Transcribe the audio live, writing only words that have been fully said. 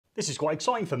This is quite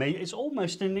exciting for me. It's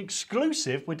almost an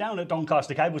exclusive. We're down at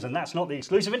Doncaster Cables, and that's not the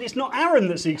exclusive. And it's not Aaron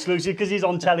that's the exclusive because he's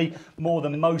on telly more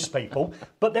than most people.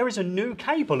 But there is a new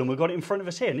cable, and we've got it in front of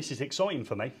us here, and this is exciting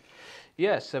for me.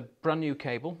 Yeah, it's a brand new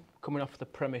cable coming off the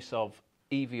premise of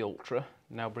eFIXX,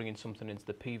 now bringing something into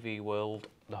the PV world.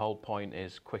 The whole point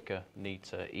is quicker,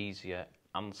 neater, easier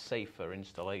and safer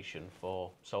installation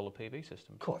for solar PV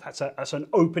systems. God, that's an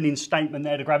opening statement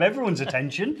there to grab everyone's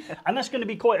attention. And that's going to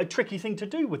be quite a tricky thing to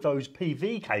do with those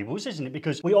PV cables, isn't it?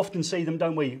 Because we often see them,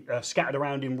 don't we, scattered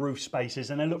around in roof spaces,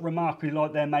 and they look remarkably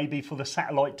like they're maybe for the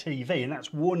satellite TV, and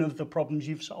that's one of the problems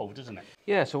you've solved, isn't it?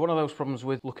 Yeah, so one of those problems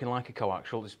with looking like a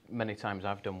coaxial is many times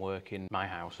I've done work in my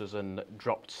houses and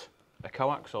dropped a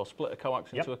coax or split a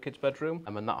coax into a kid's bedroom,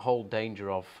 and that whole danger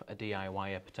of a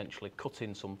DIYer potentially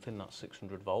cutting something that's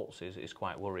 600 volts is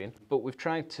quite worrying. But we've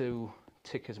tried to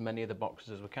tick as many of the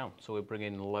boxes as we can, so we're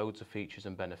bringing loads of features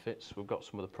and benefits. We've got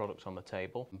some of the products on the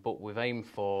table, but we've aimed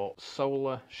for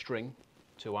solar string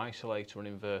to isolator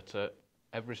and inverter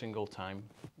every single time,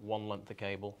 one length of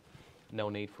cable. No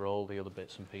need for all the other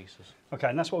bits and pieces. Okay,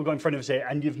 and that's what we've got in front of us here,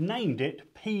 and you've named it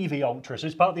PV Ultra, so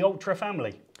it's part of the Ultra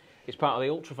family. It's part of the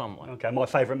Ultra family. Okay, my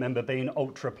favourite member being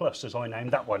Ultra Plus, as I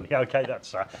named that one. Yeah, okay,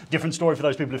 that's a different story for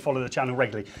those people who follow the channel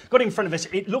regularly. Got it in front of us.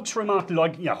 It looks remarkably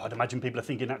like, you know, I'd imagine people are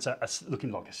thinking that's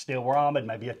looking like a steel armoured,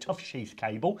 maybe a tough sheath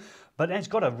cable, but it's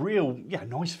got a real,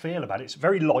 nice feel about it. It's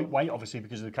very lightweight, obviously,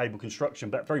 because of the cable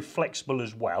construction, but very flexible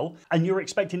as well. And you're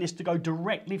expecting this to go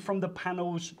directly from the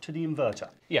panels to the inverter?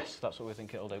 Yes, that's what we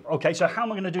think it'll do. Okay, so how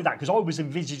am I going to do that? Because I was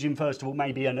envisaging, first of all,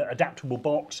 maybe an adaptable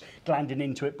box, landing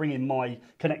into it, bringing my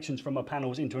connections from my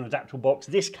panels into an adaptable box,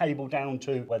 this cable down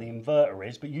to where the inverter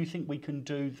is, but you think we can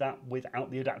do that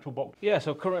without the adaptable box? Yeah,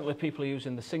 so currently people are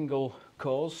using the single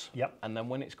cores, and then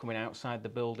when it's coming outside the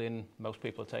building, most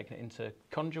people are taking it into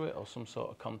conduit or some sort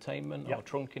of containment or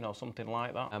trunking or something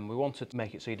like that, and we wanted to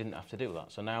make it so you didn't have to do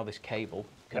that. So now this cable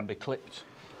can be clipped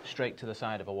straight to the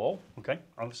side of a wall. Okay,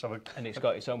 let's have a... And it's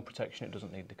got its own protection, it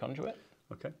doesn't need the conduit.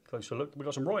 Okay, closer look. We've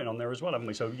got some writing on there as well, haven't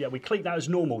we? So yeah, we cleat that as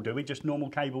normal, do we? Just normal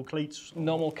cable cleats?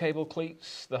 Normal cable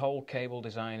cleats. The whole cable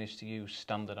design is to use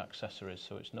standard accessories,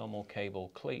 so it's normal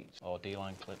cable cleats or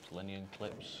D-line clips, linear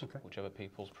clips, whichever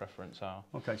people's preference are.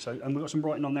 Okay, so and we've got some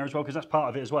writing on there as well, because that's part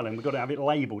of it as well, and we've got to have it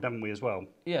labelled, haven't we, as well?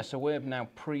 Yeah, so we're now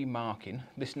pre-marking.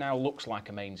 This now looks like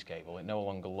a mains cable. It no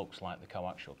longer looks like the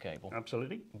coaxial cable.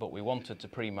 Absolutely. But we wanted to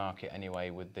pre-mark it anyway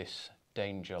with this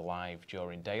danger live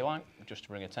during daylight, just to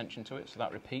bring attention to it. So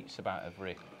that repeats about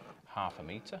every half a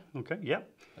metre. Okay,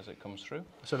 as it comes through.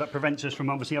 So that prevents us from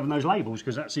obviously having those labels,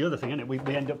 because that's the other thing, isn't it? We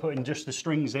end up putting just the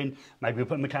strings in, maybe we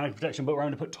put mechanical protection, but we're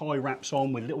going to put tie wraps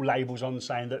on with little labels on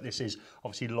saying that this is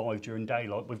obviously live during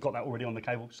daylight. We've got that already on the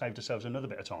cable, saved ourselves another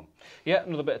bit of time. Yeah,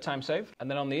 another bit of time saved.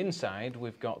 And then on the inside,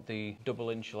 we've got the double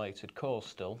insulated cores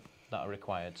still that are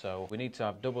required. So we need to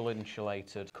have double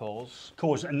insulated cores.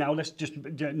 Cores, and now let's just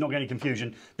not get any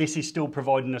confusion. This is still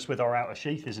providing us with our outer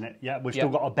sheath, isn't it? Yeah, we've still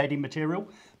got our bedding material,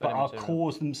 but our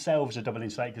cores themselves are double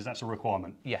insulated because that's a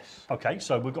requirement. Yes. Okay,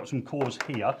 so we've got some cores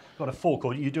here. Got a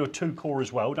 4-core. You do a 2-core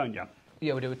as well, don't you?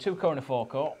 Yeah, we do a 2-core and a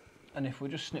 4-core. And if we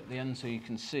just snip the end so you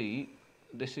can see,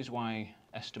 this is why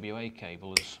SWA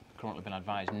cable has currently been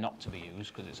advised not to be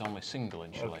used, because it's only single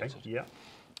insulated. Okay, yeah.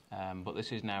 But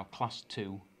this is now class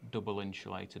 2 double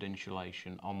insulated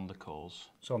insulation on the cores.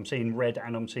 So I'm seeing red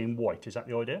and I'm seeing white, is that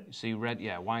the idea? You see red,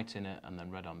 yeah, white in it and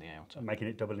then red on the outer. Making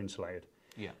it double insulated.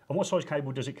 Yeah. And what size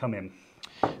cable does it come in?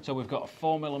 So we've got a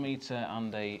 4mm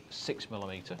and a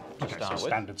 6mm to start with.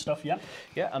 Standard stuff, yeah.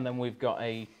 Yeah, and then we've got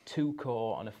a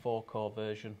 2-core and a 4-core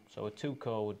version. So a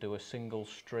 2-core would do a single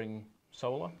string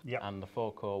solar, and the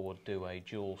 4-core would do a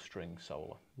dual string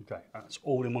solar. Okay, that's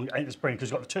all in one. It's brilliant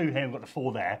because we've got the 2 here, we've got the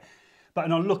 4 there. But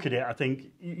when I look at it, I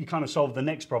think you kind of solve the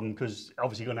next problem, because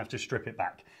obviously you're going to have to strip it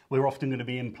back. We're often going to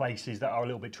be in places that are a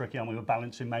little bit tricky, and we were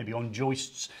balancing maybe on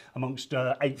joists amongst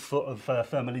 8 foot of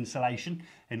thermal insulation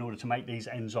in order to make these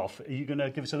ends off. Are you going to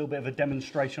give us a little bit of a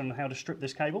demonstration on how to strip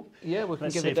this cable? Yeah, we can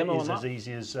give a demo on that. Let's see if it is as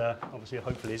easy as, obviously,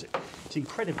 hopefully, is it? It's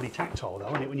incredibly tactile, though,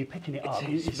 isn't it? When you're picking it up,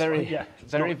 it's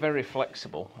very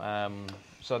flexible.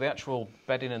 So the actual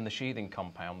bedding and the sheathing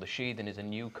compound, the sheathing is a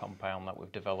new compound that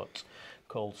we've developed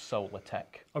called Solar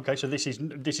Tech. Okay, so this is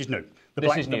new. The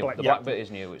black bit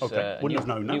is new. It's wouldn't have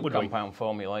known that, new compound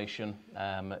formulation,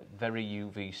 very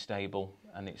UV stable,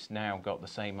 and it's now got the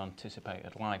same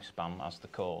anticipated lifespan as the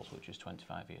cores, which is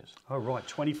 25 years. Oh right,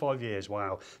 25 years,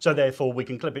 wow. So therefore we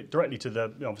can clip it directly to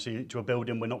obviously to a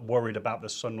building. We're not worried about the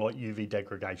sunlight UV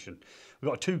degradation. We've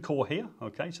got a 2-core here,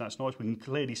 okay, so that's nice. We can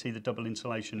clearly see the double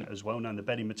insulation as well, now in the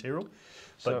bedding material.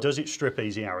 But does it strip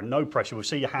easy, Aaron? No pressure. We'll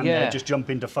see your hand there just jump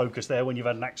into focus there when you've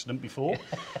had an accident before.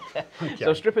 Okay.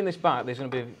 So stripping this back, there's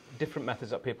going to be different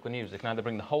methods that people can use. They can either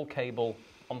bring the whole cable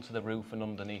onto the roof and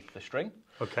underneath the string.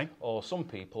 Okay. Or some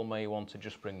people may want to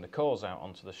just bring the cores out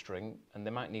onto the string, and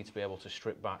they might need to be able to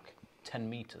strip back 10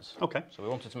 metres. Okay. So we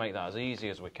wanted to make that as easy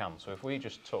as we can. So if we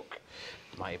just took,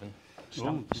 might even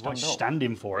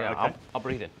standing for it. Yeah, okay. I'll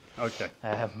breathe in. Okay.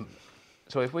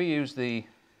 So if we use the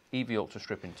eFIXX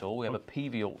stripping tool, we have a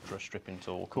PV-Ultra stripping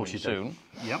tool coming soon.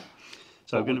 Yeah.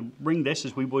 So we're going to ring this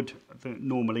as we would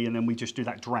normally, and then we just do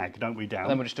that drag, don't we, down? And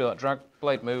then we just do that drag,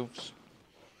 blade moves.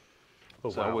 Oh,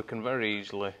 so wow. we can very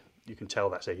easily... You can tell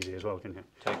that's easy as well, can you?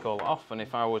 Take all off, and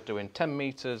if I was doing 10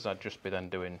 metres, I'd just be then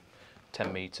doing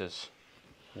 10 metres.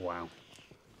 Wow.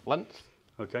 Length.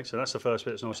 Okay, so that's the first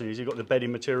bit that's nice and easy. You've got the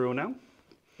bedding material now.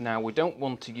 Now, we don't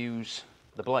want to use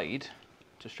the blade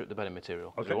to strip the bedding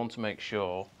material. Okay. We want to make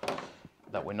sure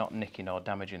that we're not nicking or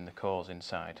damaging the cores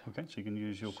inside. Okay, so you can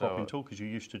use your cropping tool because you're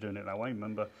used to doing it that way.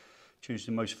 Remember, choose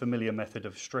the most familiar method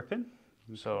of stripping.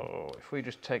 So if we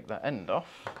just take that end off,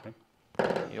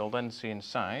 you'll then see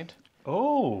inside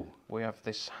we have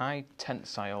this high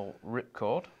tensile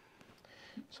ripcord.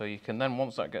 So you can then,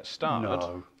 once that gets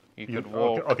started, you could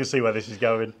walk... I can see where this is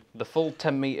going. The full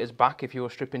 10 metres back if you were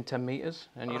stripping 10 metres,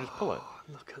 and you just pull it.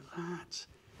 Look at that.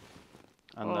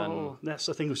 And then that's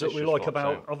the things that we like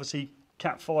about, obviously,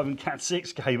 Cat 5 and Cat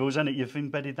 6 cables, isn't it? You've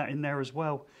embedded that in there as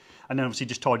well. And then obviously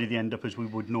just tidy the end up as we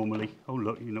would normally. Oh,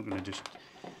 look, you're not going to just...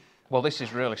 Well, this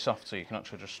is really soft, so you can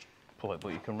actually just pull it,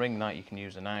 but you can ring that, you can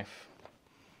use a knife,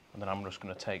 and then I'm just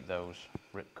going to take those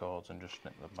rip cords and just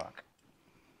snip them back.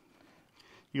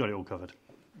 You got it all covered.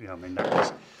 Yeah, I mean, that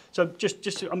was... So just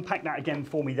to unpack that again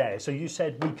for me there. So you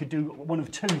said we could do one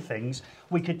of two things.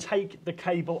 We could take the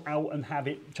cable out and have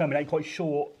it terminate quite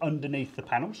short underneath the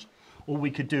panels, or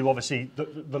we could do, obviously,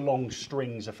 the long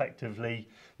strings effectively.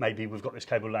 Maybe we've got this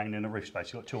cable laying in a roof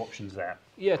space. You've got two options there.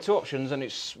 Yeah, two options, and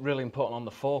it's really important on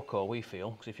the forecore, we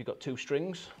feel, because if you've got two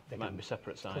strings, they might be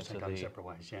separate sides of the separate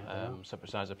ways, separate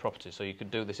sides of the property. So you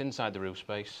could do this inside the roof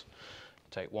space,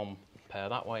 take one pair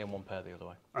that way and one pair the other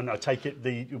way. And I take it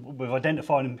we've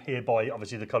identified them here by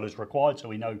obviously the colours required, so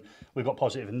we know we've got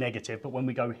positive and negative. But when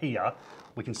we go here,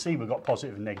 we can see we've got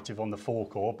positive and negative on the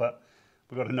forecore, but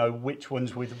we've got to know which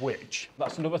one's with which.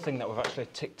 That's another thing that we've actually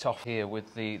ticked off here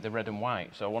with the red and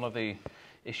white. So one of the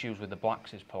issues with the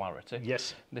blacks is polarity.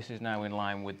 Yes. This is now in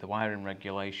line with the wiring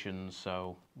regulations,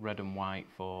 so red and white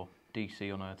for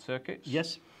DC unearthed circuits.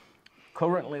 Yes.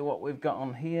 Currently what we've got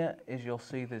on here is you'll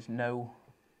see there's no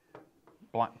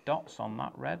black dots on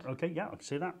that red. Okay, yeah, I can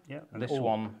see that. Yeah. And this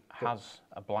one has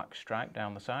a black stripe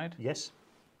down the side. Yes.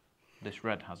 This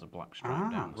red has a black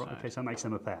stripe down the side. Okay, so that makes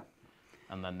them a pair.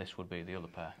 And then this would be the other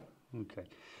pair. Okay.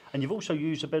 And you've also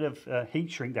used a bit of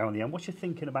heat shrink down the end. What's your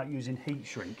thinking about using heat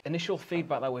shrink? Initial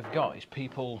feedback that we've got is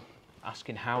people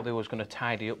asking how they was going to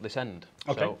tidy up this end.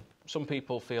 Okay. So some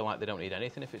people feel like they don't need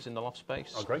anything if it's in the loft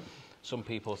space. Oh, great. Some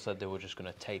people said they were just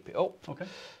going to tape it up. Okay.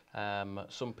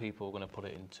 Some people are going to put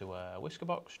it into a whisker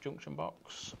box, junction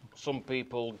box. Some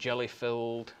people jelly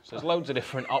filled. So there's loads of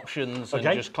different options and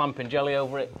just clamping jelly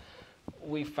over it.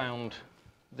 We found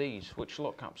these, which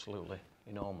look absolutely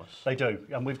enormous. They do,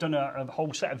 and we've done a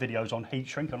whole set of videos on heat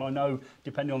shrink, and I know,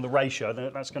 depending on the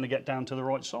ratio, that's going to get down to the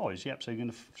right size. Yep, so you're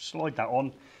going to slide that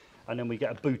on, and then we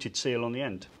get a booted seal on the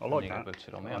end. I like that.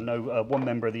 Booted on the end. I know one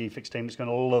member of the eFIXX team is going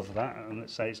to love that, and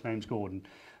let's say its name's Gordon.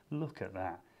 Look at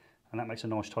that. And that makes a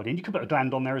nice tidy. And you could put a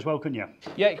gland on there as well, couldn't you?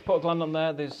 Yeah, you can put a gland on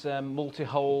there. There's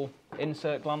multi-hole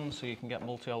insert glands, so you can get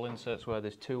multi-hole inserts where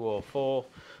there's 2 or 4.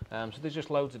 So there's just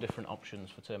loads of different options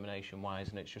for termination-wise,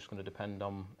 and it's just going to depend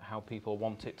on how people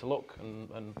want it to look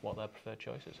and what their preferred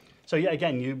choice is. So yeah,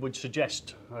 again, you would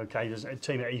suggest, okay, there's a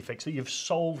team at eFIXX that you've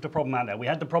solved a problem out there. We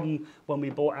had the problem when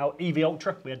we bought our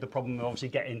eV-Ultra. We had the problem of obviously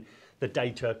getting the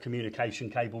data communication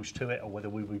cables to it, or whether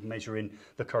we were measuring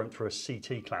the current through a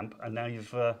CT clamp. And now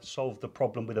you've solved the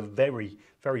problem with a very,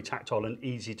 very tactile and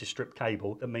easy to strip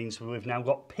cable. That means we've now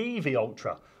got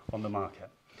PV-Ultra on the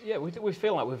market. Yeah, we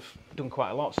feel like we've done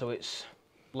quite a lot. So it's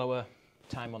lower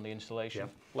time on the installation,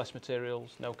 less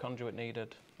materials, no conduit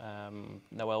needed,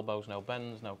 no elbows, no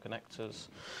bends, no connectors.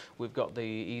 We've got the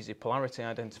easy polarity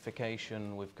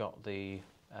identification. We've got the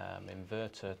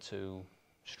inverter to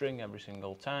string every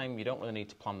single time. You don't really need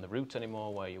to plan the route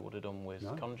anymore where you would have done with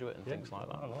conduit and things like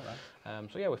that. I like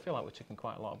that. So yeah, we feel like we're ticking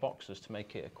quite a lot of boxes to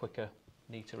make it a quicker,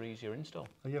 neater, easier install.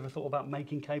 Have you ever thought about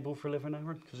making cable for a living,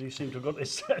 Aaron? Because you seem to have got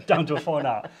this down to a fine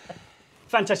art.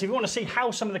 Fantastic. If you want to see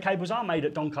how some of the cables are made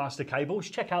at Doncaster Cables,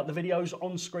 check out the videos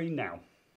on screen now.